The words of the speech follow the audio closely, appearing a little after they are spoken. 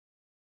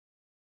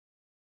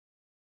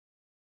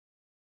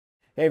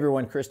Hey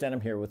everyone, Chris Denham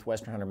here with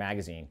Western Hunter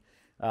Magazine.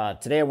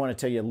 Today I want to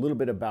tell you a little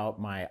bit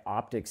about my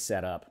optics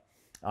setup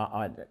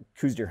on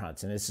Coues deer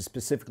hunts, and this is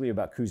specifically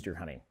about Coues deer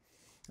hunting.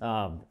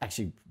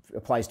 Actually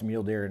applies to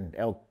mule deer and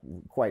elk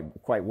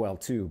quite well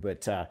too,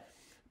 but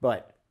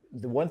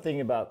the one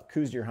thing about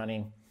Coues deer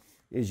hunting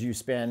is you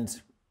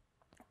spend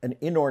an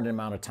inordinate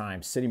amount of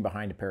time sitting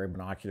behind a pair of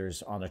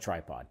binoculars on a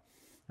tripod.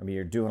 I mean,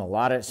 you're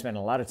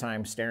spending a lot of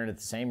time staring at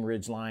the same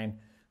ridge line,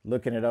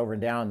 looking it over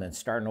and down, then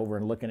starting over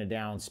and looking it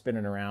down,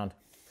 spinning around.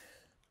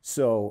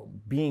 So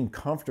being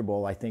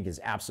comfortable, I think, is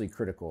absolutely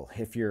critical.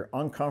 If you're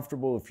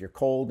uncomfortable, if you're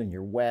cold and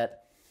you're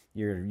wet,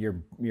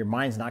 your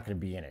mind's not going to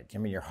be in it. I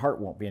mean, your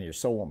heart won't be in it, your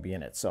soul won't be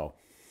in it. So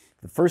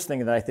the first thing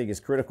that I think is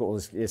critical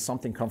is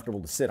something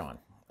comfortable to sit on.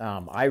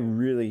 I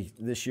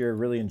this year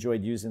really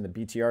enjoyed using the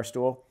BTR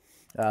stool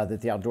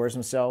that the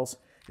Outdoorsman sells.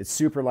 It's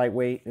super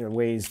lightweight. It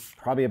weighs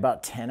probably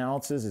about 10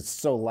 ounces. It's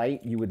so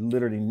light, you would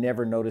literally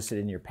never notice it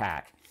in your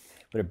pack.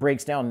 But it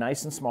breaks down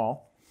nice and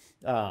small,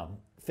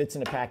 fits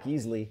in a pack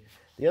easily.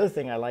 The other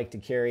thing I like to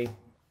carry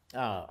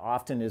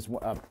often is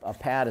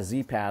a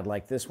Z pad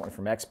like this one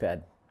from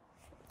XPED.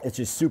 It's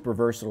just super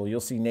versatile. You'll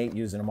see Nate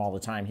using them all the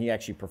time. He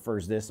actually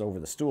prefers this over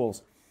the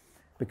stools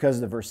because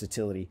of the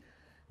versatility.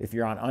 If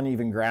you're on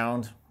uneven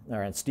ground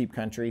or on steep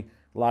country,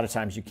 a lot of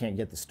times you can't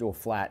get the stool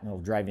flat and it'll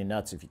drive you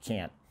nuts if you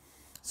can't.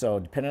 So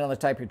depending on the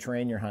type of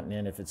terrain you're hunting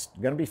in, if it's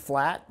going to be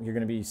flat, you're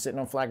going to be sitting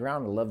on flat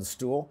ground, I love the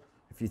stool.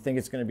 If you think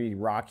it's going to be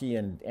rocky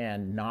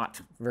and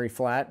not very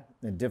flat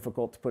and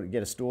difficult to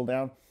get a stool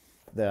down,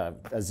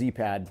 a Z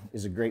pad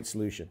is a great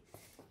solution.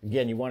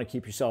 Again, you want to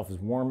keep yourself as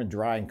warm and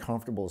dry and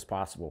comfortable as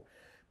possible.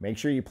 Make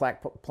sure you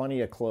pack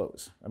plenty of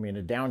clothes. I mean,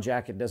 a down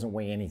jacket doesn't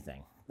weigh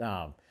anything.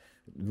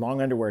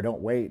 Long underwear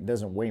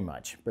doesn't weigh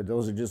much, but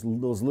those are just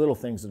those little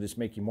things that just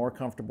make you more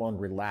comfortable and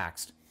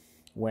relaxed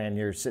when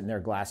you're sitting there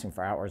glassing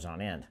for hours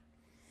on end.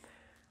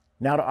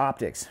 Now to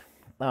optics.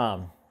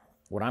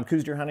 When I'm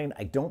Coues deer hunting,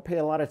 I don't pay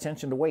a lot of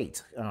attention to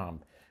weight.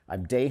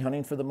 I'm day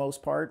hunting for the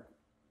most part.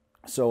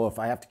 So if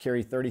I have to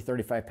carry 30,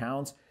 35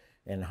 pounds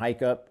and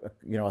hike up,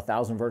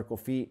 1,000 vertical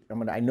feet,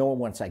 I know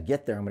once I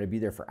get there, I'm going to be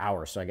there for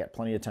hours. So I got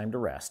plenty of time to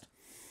rest.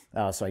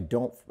 So I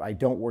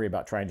don't worry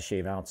about trying to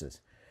shave ounces.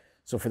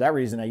 So for that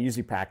reason, I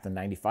usually pack the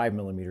 95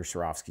 millimeter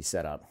Swarovski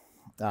setup.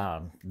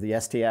 The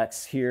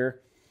STX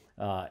here,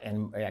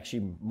 and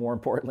actually more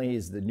importantly,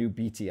 is the new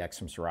BTX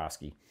from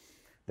Swarovski.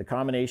 The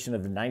combination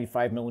of the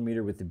 95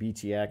 millimeter with the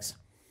BTX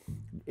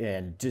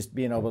and just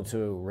being able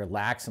to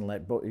relax and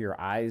let both your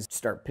eyes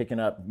start picking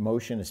up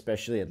motion,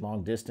 especially at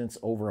long distance,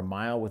 over a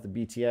mile with the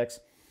BTX,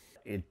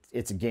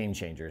 it's a game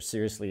changer. It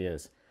seriously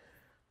is.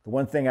 The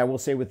one thing I will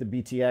say with the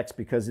BTX,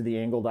 because of the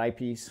angled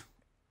eyepiece,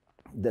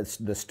 the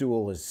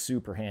stool is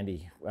super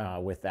handy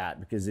with that,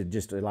 because it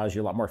just allows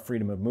you a lot more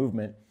freedom of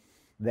movement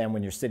than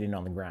when you're sitting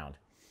on the ground.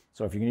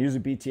 So if you're going to use a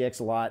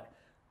BTX a lot,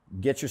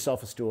 get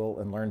yourself a stool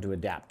and learn to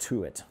adapt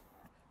to it.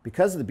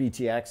 Because of the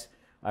BTX,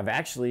 I've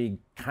actually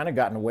kind of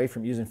gotten away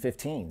from using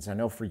 15s. I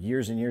know for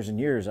years and years and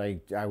years,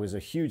 I was a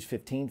huge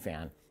 15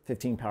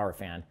 power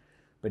fan.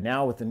 But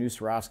now with the new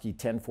Swarovski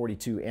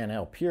 1042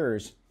 NL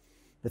Pures,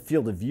 the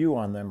field of view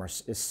on them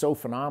is so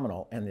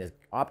phenomenal and the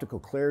optical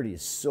clarity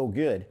is so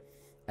good,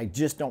 I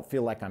just don't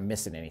feel like I'm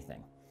missing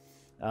anything.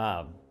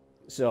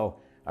 So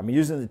I'm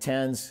using the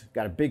 10s,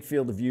 got a big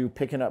field of view,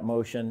 picking up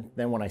motion.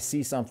 Then when I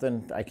see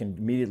something, I can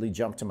immediately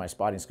jump to my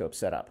spotting scope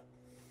setup.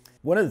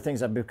 One of the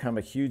things I've become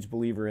a huge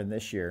believer in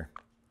this year,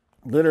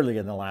 literally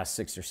in the last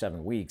 6 or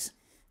 7 weeks,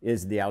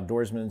 is the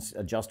Outdoorsman's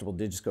adjustable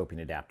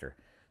digiscoping adapter.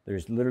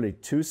 There's literally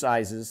 2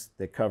 sizes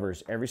that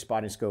covers every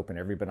spotting scope and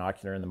every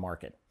binocular in the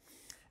market.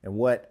 And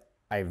what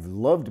I've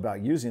loved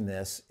about using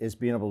this is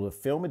being able to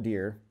film a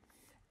deer,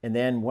 and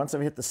then once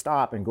I've hit the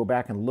stop and go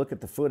back and look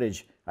at the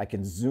footage, I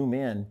can zoom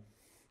in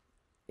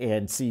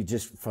and see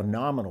just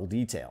phenomenal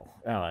detail.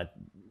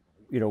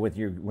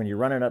 When you're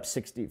running up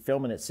 60,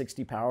 filming at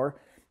 60 power,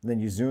 then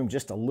you zoom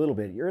just a little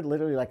bit, you're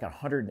literally like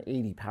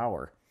 180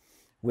 power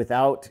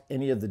without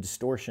any of the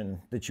distortion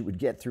that you would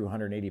get through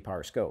 180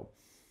 power scope.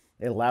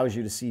 It allows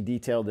you to see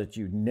detail that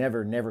you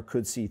never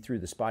could see through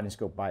the spotting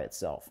scope by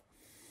itself.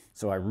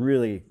 So I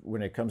really,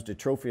 when it comes to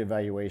trophy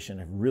evaluation,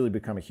 I've really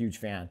become a huge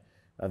fan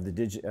of the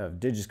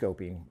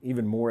digiscoping,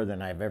 even more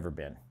than I've ever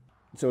been.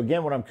 So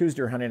again, when I'm Coues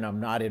deer hunting, I'm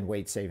not in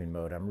weight saving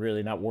mode. I'm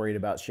really not worried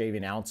about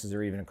shaving ounces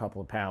or even a couple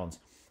of pounds.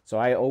 So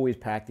I always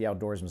pack the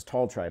Outdoorsman's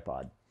tall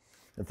tripod.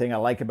 The thing I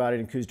like about it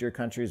in Coues deer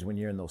country is when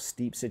you're in those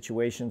steep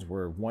situations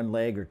where one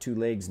leg or 2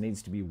 legs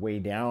needs to be way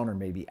down or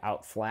maybe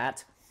out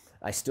flat,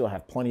 I still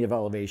have plenty of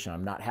elevation.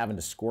 I'm not having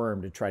to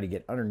squirm to try to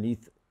get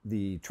underneath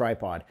the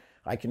tripod.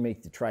 I can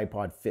make the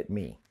tripod fit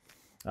me,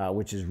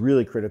 which is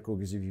really critical,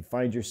 because if you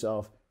find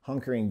yourself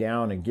hunkering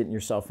down and getting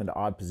yourself into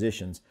odd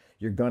positions,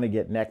 you're going to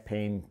get neck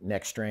pain,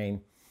 neck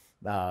strain,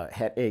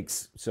 head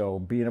aches. So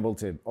being able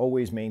to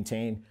always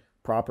maintain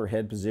proper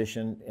head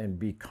position and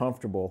be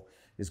comfortable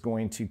is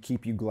going to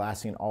keep you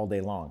glassing all day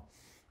long.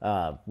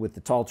 With the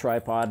tall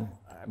tripod,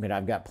 I mean,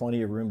 I've got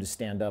plenty of room to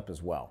stand up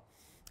as well.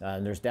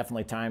 And there's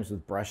definitely times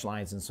with brush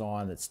lines and so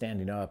on that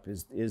standing up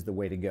is the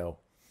way to go.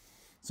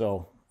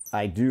 So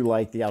I do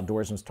like the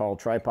Outdoorsman's tall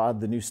tripod.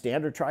 The new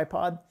standard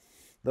tripod,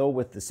 though,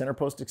 with the center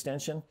post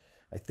extension,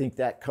 I think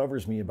that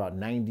covers me about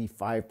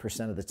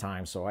 95% of the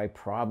time. So I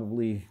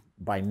probably,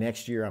 by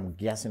next year, I'm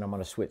guessing I'm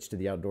going to switch to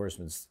the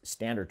Outdoorsman's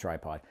standard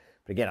tripod.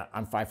 But again,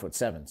 I'm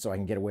 5'7", so I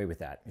can get away with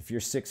that. If you're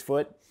 6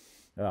 foot,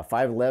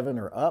 5'11"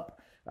 or up,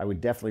 I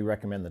would definitely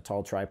recommend the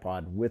tall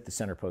tripod with the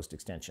center post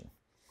extension.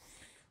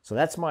 So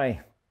that's my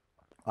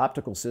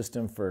optical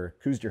system for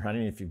Coues deer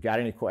hunting. If you've got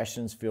any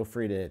questions, feel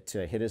free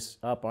to hit us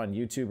up on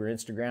YouTube or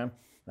Instagram.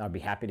 I'll be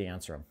happy to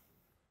answer them.